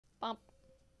Bump.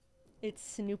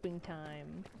 It's snooping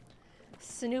time.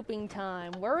 Snooping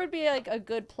time. Where would be like a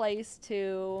good place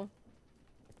to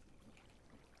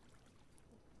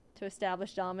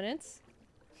establish dominance?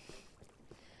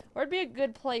 Where'd be a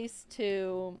good place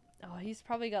to... Oh, he's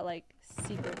probably got like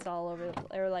secrets all over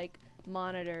the... or like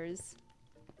monitors.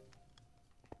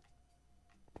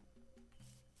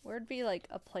 Where'd be like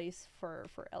a place for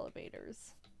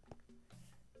elevators?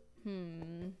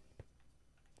 Bump,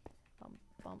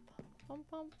 bump, bump,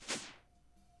 bump.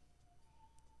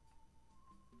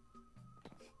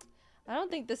 I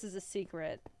don't think this is a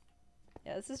secret.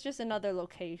 Yeah, this is just another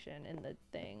location in the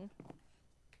thing.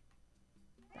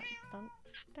 Dun,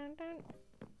 dun, dun, dun.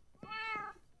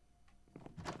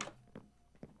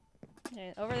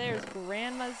 Okay, over there is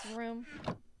Grandma's room.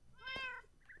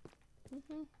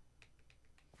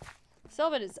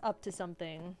 Cellbit is up to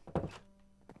something.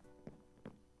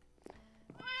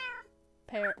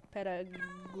 Pedagogo.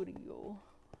 How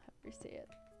do you say it?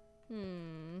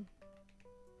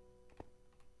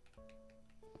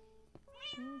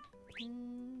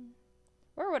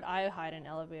 Where would I hide an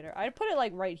elevator? I'd put it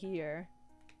like right here.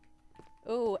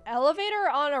 Ooh, elevator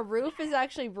on a roof is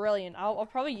actually brilliant. I'll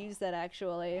probably use that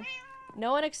actually.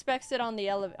 No one expects it on the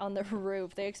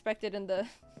roof. They expect it in the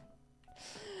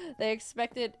they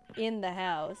expect it in the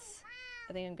house.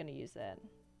 I think I'm gonna use that.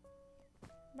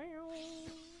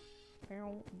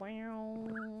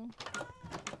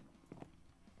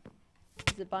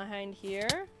 Is it behind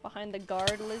here? Behind the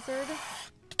guard lizard?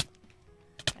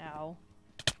 Ow.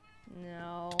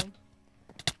 No.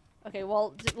 Okay,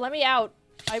 well, let me out.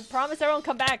 I promise everyone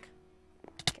come back.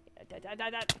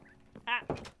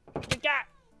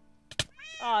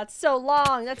 Oh, it's so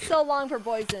long. That's so long for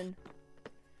Poison.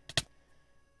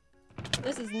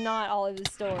 This is not all of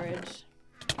his storage.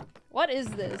 What is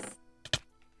this?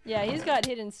 Yeah, he's got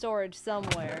hidden storage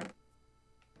somewhere.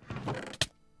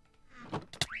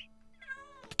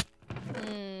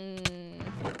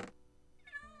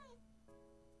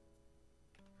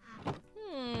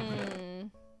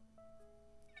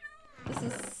 This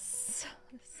is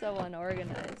so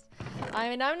unorganized. I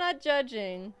mean, I'm not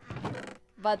judging,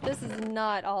 but this is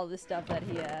not all the stuff that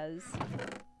he has.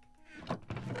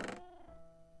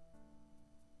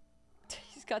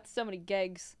 He's got so many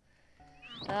gigs.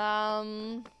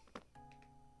 Where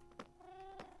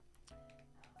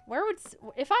would...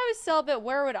 If I was Cellbit,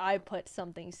 where would I put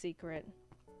something secret?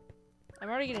 I'm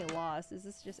already getting lost. Is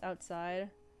this just outside?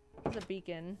 There's a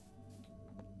beacon.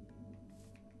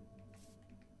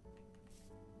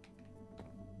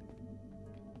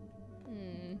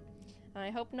 I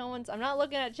hope no one's... I'm not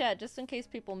looking at chat, just in case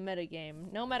people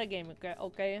metagame. No metagame,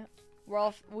 okay?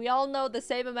 We all know the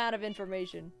same amount of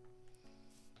information.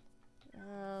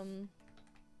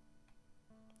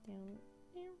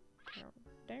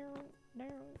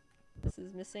 This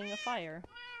is missing a fire.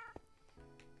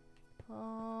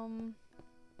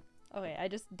 Okay, I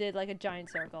just did like a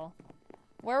giant circle.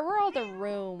 Where were all the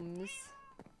rooms?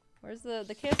 Where's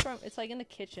the kids room? It's like in the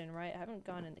kitchen, right? I haven't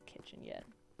gone in the kitchen yet.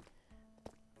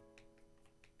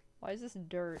 Why is this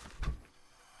dirt?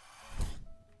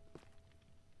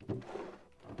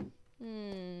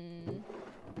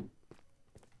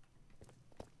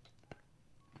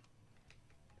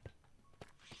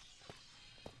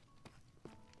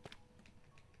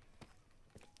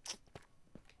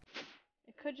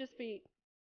 It could just be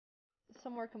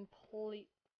somewhere complete.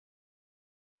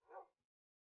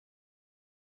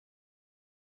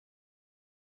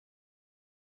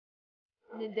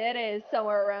 Nidere is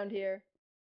somewhere around here.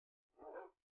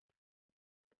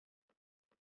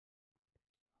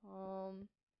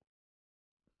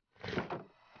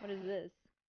 What is this?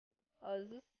 Oh, is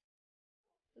this?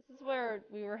 This is where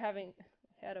we were had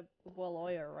a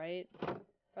lawyer, right? Or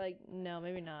like, no,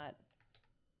 maybe not.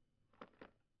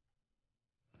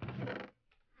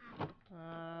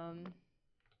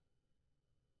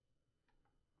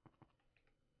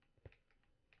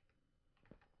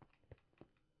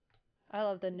 I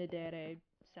love the Nidere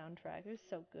soundtrack. It was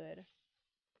so good.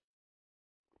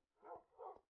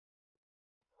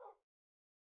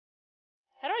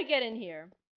 How do I get in here?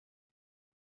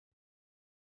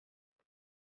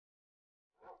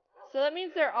 So that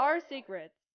means there are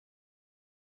secrets.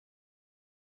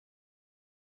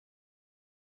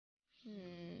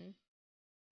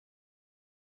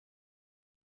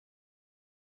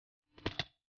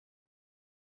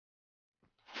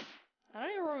 I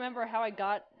don't even remember how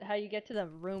you get to the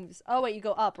rooms. Oh wait, you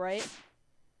go up, right?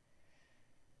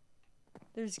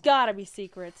 There's gotta be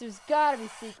secrets. There's gotta be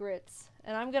secrets.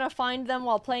 And I'm gonna find them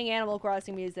while playing Animal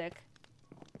Crossing music.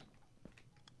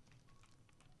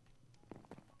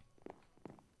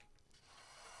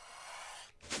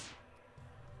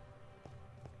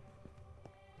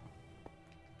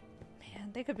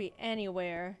 They could be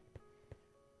anywhere.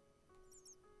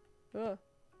 Ugh.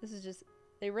 This is just...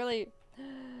 They really...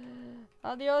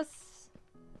 Adios.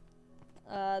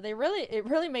 It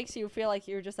really makes you feel like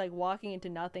you're just like walking into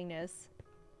nothingness.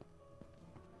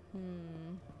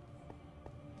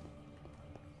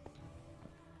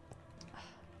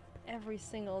 Every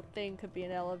single thing could be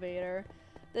an elevator.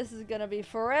 This is gonna be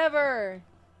forever!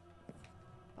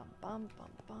 Bum bum bum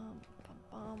bum bum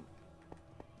bum.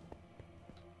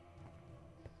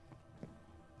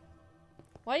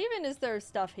 Why even is there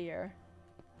stuff here?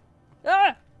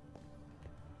 Ah!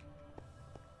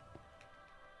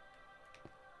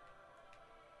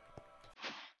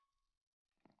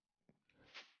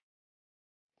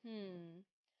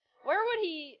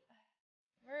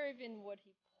 Where even would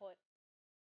he put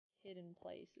hidden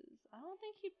places? I don't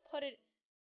think he'd put it...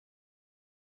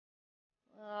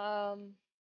 I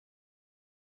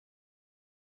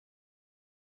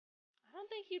don't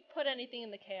think he'd put anything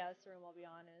in the chaos room, I'll be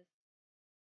honest.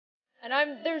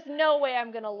 And there's no way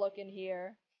I'm gonna look in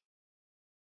here.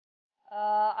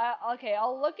 Okay,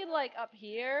 I'll look in like up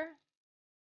here.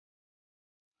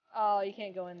 Oh, you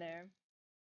can't go in there.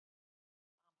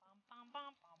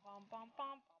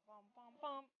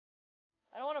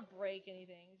 I don't want to break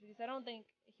anything because I don't think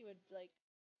he would like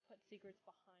put secrets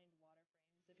behind water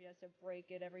frames if he has to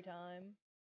break it every time.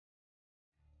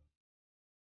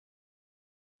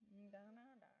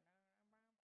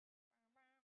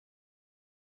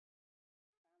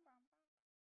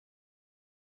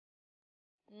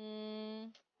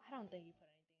 I don't think he put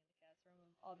anything in the cast room,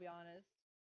 I'll be honest.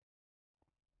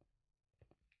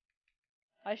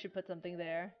 I should put something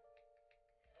there.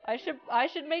 I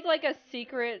should make like a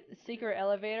secret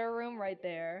elevator room right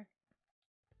there.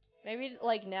 Maybe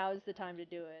like now is the time to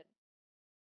do it.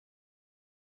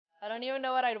 I don't even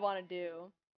know what I'd want to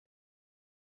do.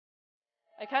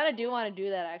 I kind of do want to do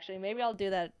that actually. Maybe I'll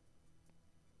do that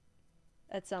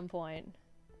at some point.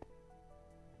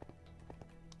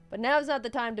 But now's not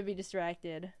the time to be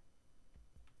distracted.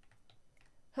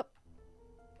 Hup.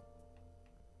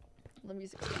 The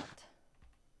music stopped.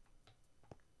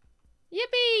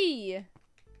 Yippee!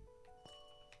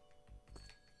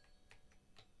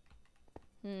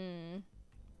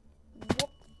 Whoop.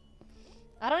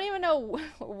 I don't even know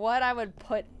what I would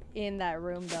put in that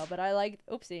room though, but I like,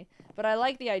 oopsie, but I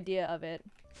like the idea of it.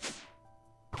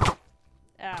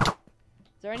 Ow.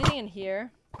 Is there anything in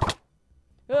here?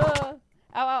 Ah!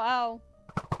 Ow, ow, ow.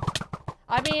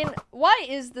 I mean, why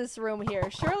is this room here?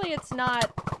 Surely it's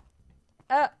not...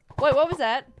 wait, what was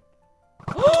that?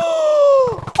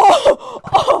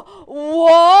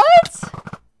 What?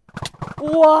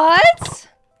 What?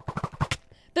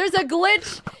 There's a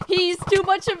glitch. He's too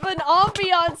much of an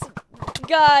ambiance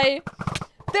guy.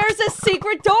 There's a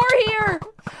secret door here.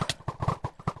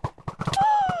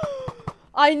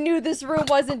 I knew this room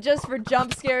wasn't just for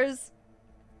jump scares.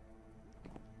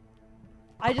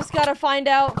 I just gotta find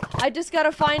out. I just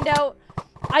gotta find out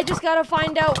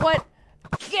what...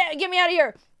 Get me out of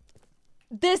here.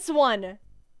 This one.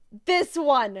 This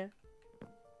one.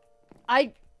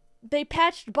 They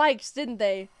patched bikes, didn't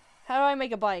they? How do I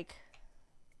make a bike?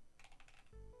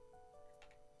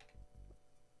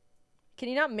 Can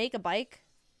you not make a bike?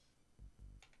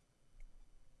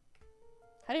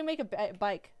 How do you make a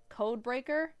bike? Code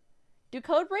breaker? Do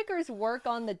code breakers work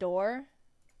on the door?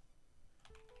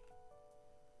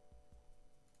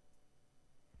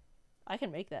 I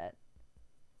can make that.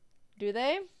 Do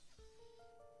they?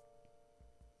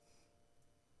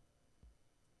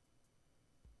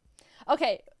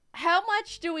 Okay, how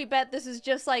much do we bet this is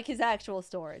just like his actual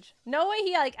storage? No way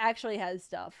he like actually has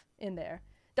stuff in there.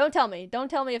 Don't tell me. Don't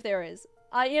tell me if there is.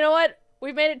 You know what?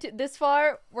 We've made it to this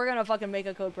far. We're gonna fucking make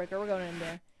a code breaker. We're going in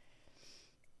there.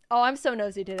 Oh, I'm so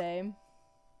nosy today.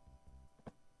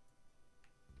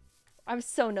 I'm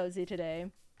so nosy today.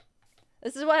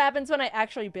 This is what happens when I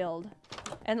actually build.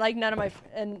 And like none of my...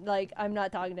 And like I'm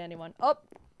not talking to anyone. Oh!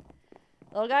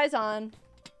 Little guy's on.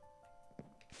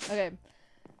 Okay.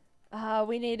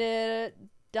 We needed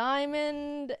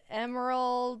diamond,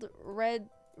 emerald,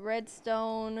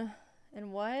 redstone,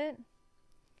 and what?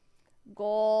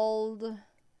 Gold,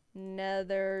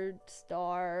 nether,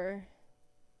 star.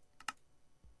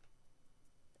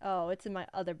 Oh, it's in my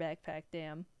other backpack,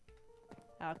 damn.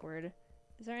 Awkward.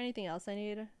 Is there anything else I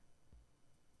need?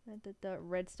 The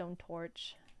redstone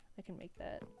torch. I can make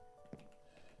that.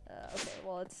 Okay,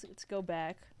 well, let's go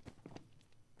back.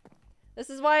 This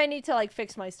is why I need to, like,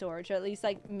 fix my storage, or at least,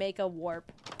 like, make a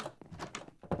warp.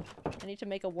 I need to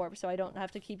make a warp so I don't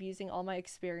have to keep using all my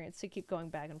experience to keep going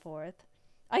back and forth.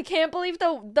 I can't believe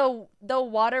the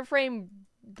water frame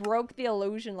broke the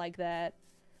illusion like that.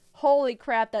 Holy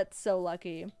crap, that's so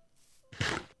lucky.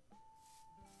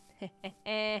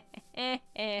 It's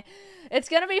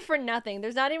gonna be for nothing.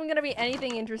 There's not even gonna be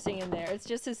anything interesting in there. It's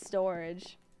just his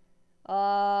storage.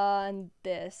 And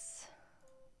this.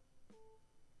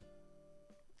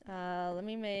 Let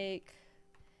me make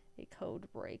a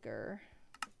code breaker.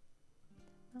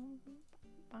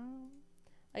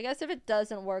 I guess if it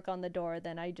doesn't work on the door,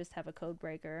 then I just have a code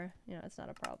breaker. You know, it's not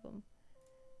a problem.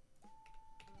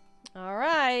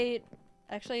 Alright.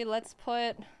 Actually, let's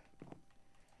put...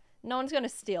 No one's gonna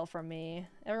steal from me.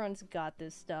 Everyone's got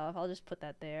this stuff. I'll just put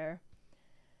that there.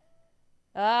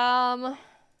 Alright.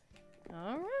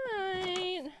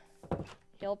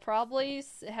 He'll probably...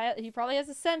 he probably has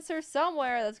a sensor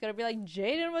somewhere that's gonna be like,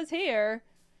 Jaiden was here.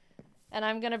 And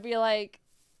I'm gonna be like,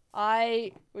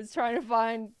 I was trying to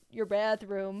find your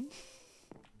bathroom.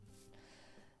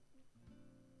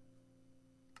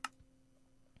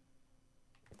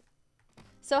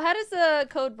 So how does the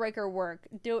code breaker work?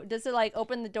 Does it like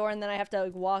open the door and then I have to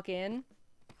like walk in?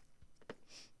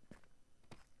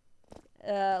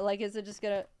 Like is it just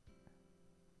gonna...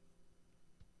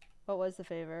 What was the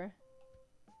favor?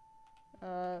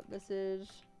 Message...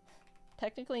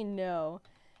 Technically no.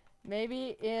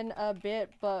 Maybe in a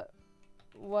bit, but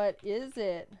what is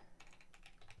it?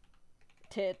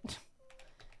 Tit.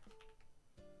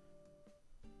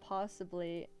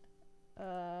 Possibly.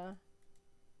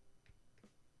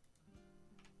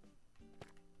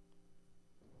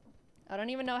 I don't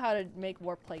even know how to make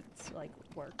warp plates, like,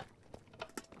 work.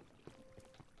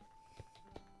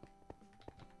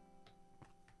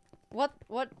 What?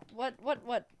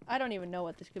 I don't even know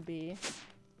what this could be.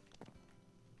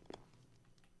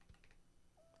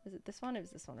 Is it this one? It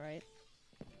was this one, right?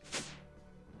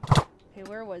 Okay,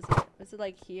 where was it? Was it,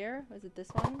 like, here? Was it this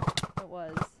one? It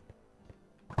was.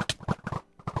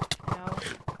 Ow.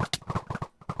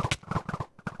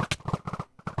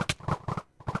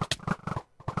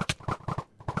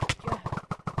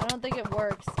 I don't think it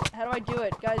works. How do I do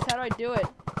it? Guys, how do I do it?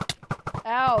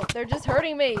 Ow, they're just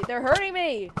hurting me. They're hurting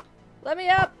me. Let me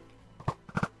up.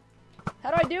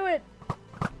 How do I do it?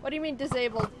 What do you mean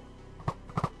disabled?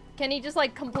 Can he just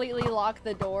like completely lock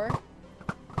the door?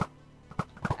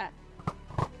 Ah.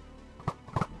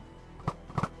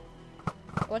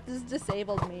 What does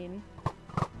disabled mean?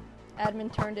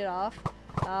 Admin turned it off.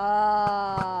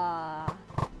 Ah.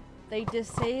 They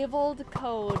disabled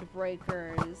code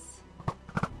breakers.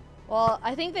 Well,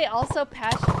 I think they also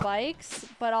patched bikes,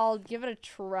 but I'll give it a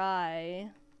try.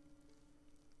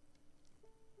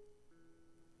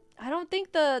 I don't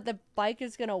think the bike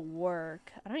is gonna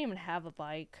work. I don't even have a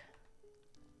bike.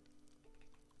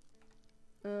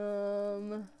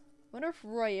 Wonder if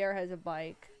Royer has a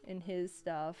bike in his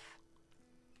stuff.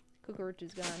 Cucurich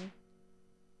is gone.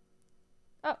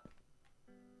 Oh.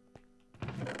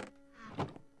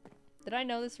 Did I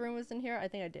know this room was in here? I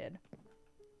think I did.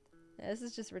 Yeah, this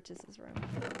is just Rich's room.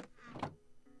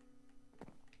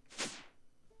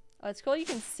 Oh, it's cool you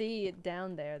can see it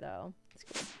down there, though. It's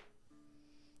cool.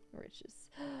 Rich's.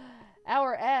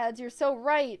 Our ads, you're so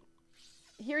right.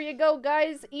 Here you go,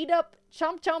 guys. Eat up.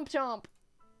 Chomp, chomp, chomp.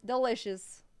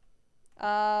 Delicious.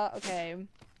 Okay.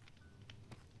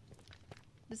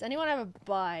 Does anyone have a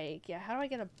bike? Yeah, how do I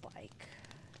get a bike?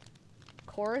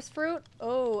 Chorus fruit?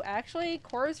 Oh, actually,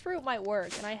 chorus fruit might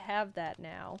work, and I have that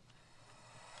now.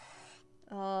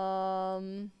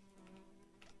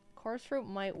 Chorus fruit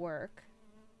might work.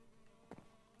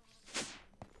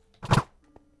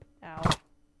 Ow.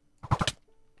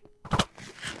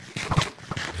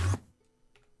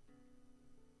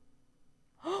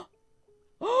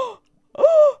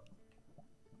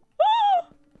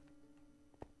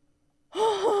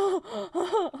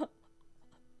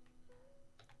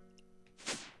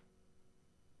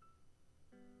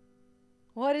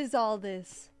 What is all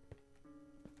this?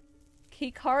 Key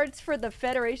cards for the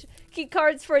Federation? Key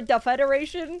cards for the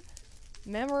Federation?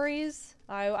 Memories?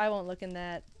 I won't look in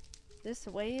that. This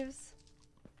waves?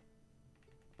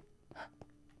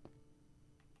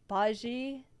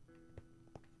 Baji?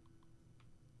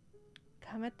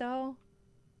 Kameto?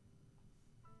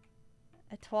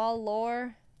 Etoile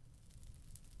lore?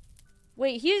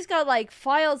 Wait, he's got like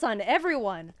files on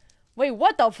everyone. Wait,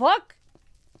 what the fuck?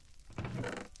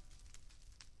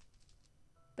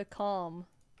 The calm.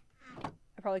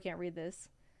 I probably can't read this.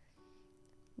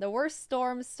 The worst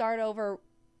storms start over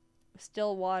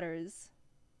still waters.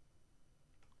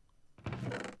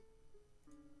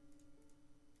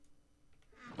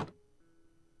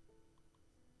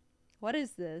 What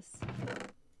is this?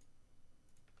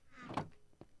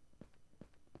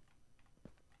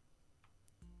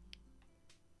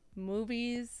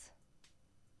 Movies.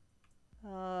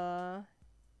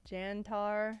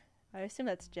 Jantar. I assume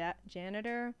that's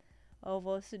janitor.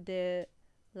 Ovos de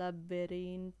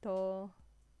labirinto.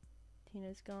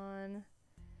 Tina's gone.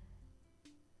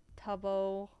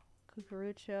 Tabo.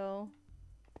 Cucurucho.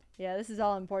 Yeah, this is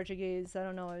all in Portuguese. I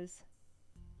don't know.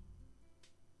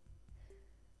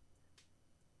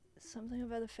 Something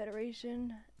about the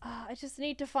Federation. I just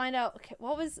need to find out. Okay,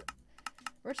 what was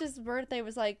Rich's birthday?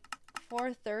 Was like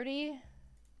 4:30?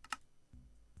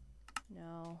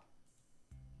 No.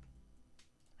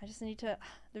 I just need to.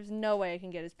 There's no way I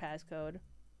can get his passcode.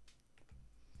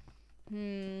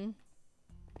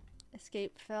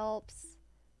 Escape Phelps.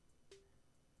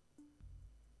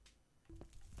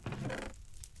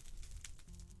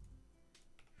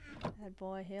 Bad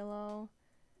boy Halo.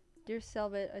 Dear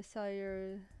Cellbit, I saw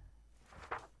your.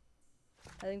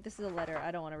 I think this is a letter.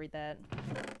 I don't want to read that.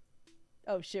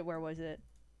 Oh shit, where was it?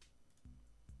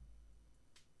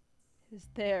 It was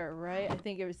there, right? I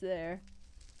think it was there.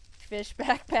 Fish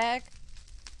backpack.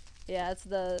 Yeah, it's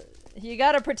the... You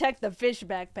gotta protect the fish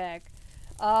backpack.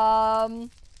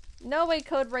 No way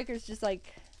Codebreaker's just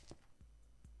like...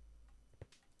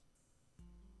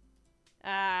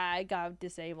 I got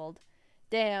disabled.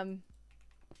 Damn.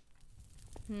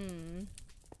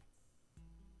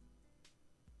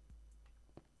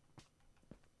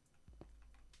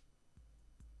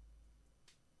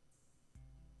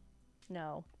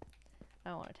 No. I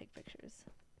don't want to take pictures.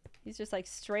 He's just like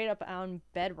straight up on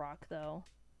bedrock though.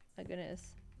 My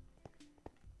goodness.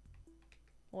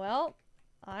 Well,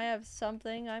 I have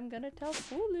something I'm gonna tell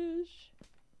Foolish.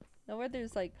 Nowhere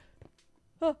there's like...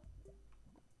 Huh.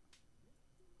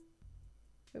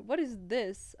 Wait, what is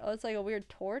this? Oh, it's like a weird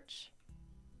torch?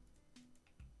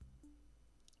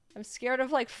 I'm scared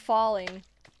of like falling.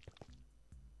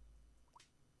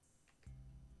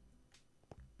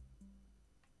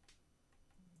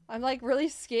 I'm like really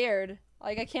scared.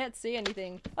 Like I can't see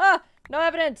anything. Ah! No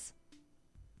evidence!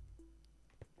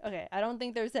 Okay, I don't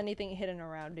think there's anything hidden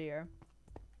around here.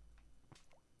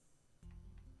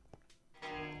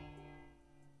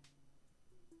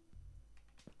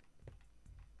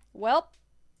 Well,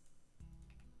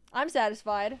 I'm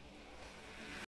satisfied.